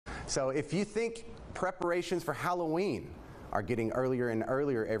So if you think preparations for Halloween are getting earlier and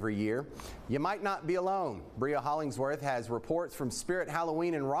earlier every year, you might not be alone. Bria Hollingsworth has reports from Spirit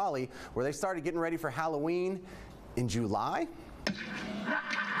Halloween in Raleigh, where they started getting ready for Halloween in July.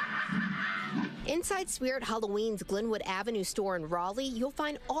 Inside Spirit Halloween's Glenwood Avenue store in Raleigh, you'll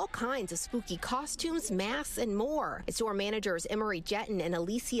find all kinds of spooky costumes, masks, and more. It's store managers Emery Jetton and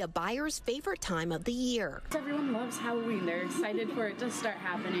Alicia Byers' favorite time of the year. Everyone loves Halloween. They're excited for it to start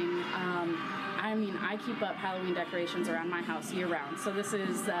happening. I keep up Halloween decorations around my house year-round, so this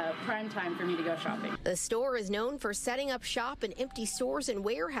is prime time for me to go shopping. The store is known for setting up shop in empty stores and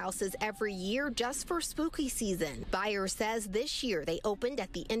warehouses every year just for spooky season. Byers says this year they opened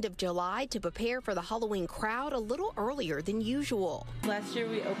at the end of July to prepare for the Halloween crowd a little earlier than usual. Last year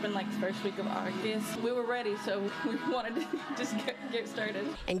we opened like the first week of August. We were ready, so we wanted to just get started.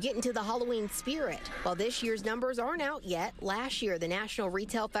 And get into the Halloween spirit. While this year's numbers aren't out yet, last year the National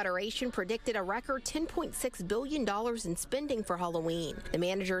Retail Federation predicted a record $10.6 billion in spending for Halloween. The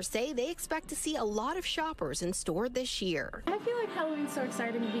managers say they expect to see a lot of shoppers in store this year. I feel like Halloween's so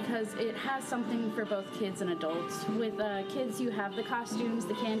exciting because it has something for both kids and adults. With kids, you have the costumes,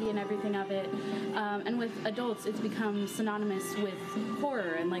 the candy, and everything of it. And with adults, it's become synonymous with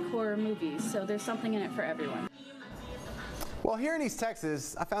horror and like horror movies. So there's something in it for everyone. Well, here in East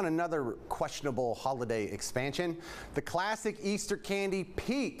Texas, I found another questionable holiday expansion. The classic Easter candy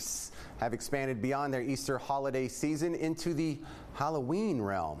Peeps have expanded beyond their Easter holiday season into the Halloween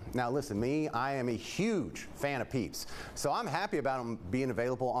realm. Now listen, I am a huge fan of Peeps, so I'm happy about them being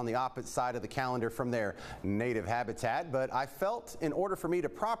available on the opposite side of the calendar from their native habitat, but I felt in order for me to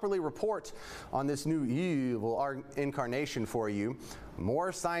properly report on this new evil incarnation for you,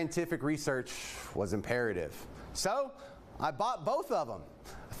 more scientific research was imperative. So I bought both of them.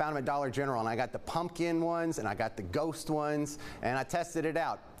 I found them at Dollar General, and I got the pumpkin ones and I got the ghost ones, and I tested it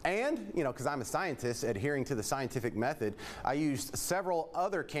out. And, because I'm a scientist adhering to the scientific method, I used several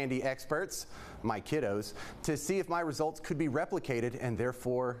other candy experts, my kiddos, to see if my results could be replicated and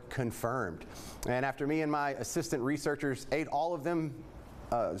therefore confirmed. And after me and my assistant researchers ate all of them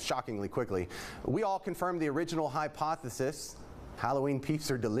shockingly quickly, we all confirmed the original hypothesis. Halloween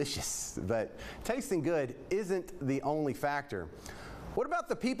Peeps are delicious, but tasting good isn't the only factor. What about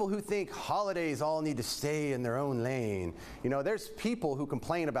the people who think holidays all need to stay in their own lane? There's people who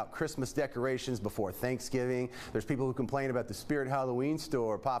complain about Christmas decorations before Thanksgiving. There's people who complain about the Spirit Halloween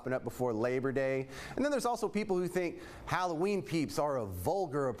store popping up before Labor Day. And then there's also people who think Halloween Peeps are a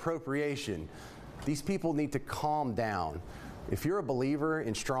vulgar appropriation. These people need to calm down. If you're a believer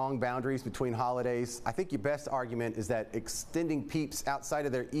in strong boundaries between holidays, I think your best argument is that extending Peeps outside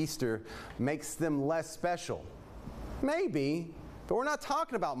of their Easter makes them less special. Maybe, but we're not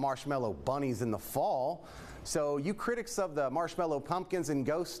talking about marshmallow bunnies in the fall. So you critics of the marshmallow pumpkins and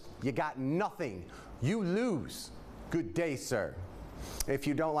ghosts, you got nothing. You lose. Good day, sir. If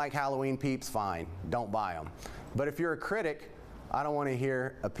you don't like Halloween Peeps, fine, don't buy them. But if you're a critic, I don't want to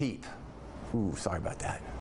hear a peep. Ooh, sorry about that.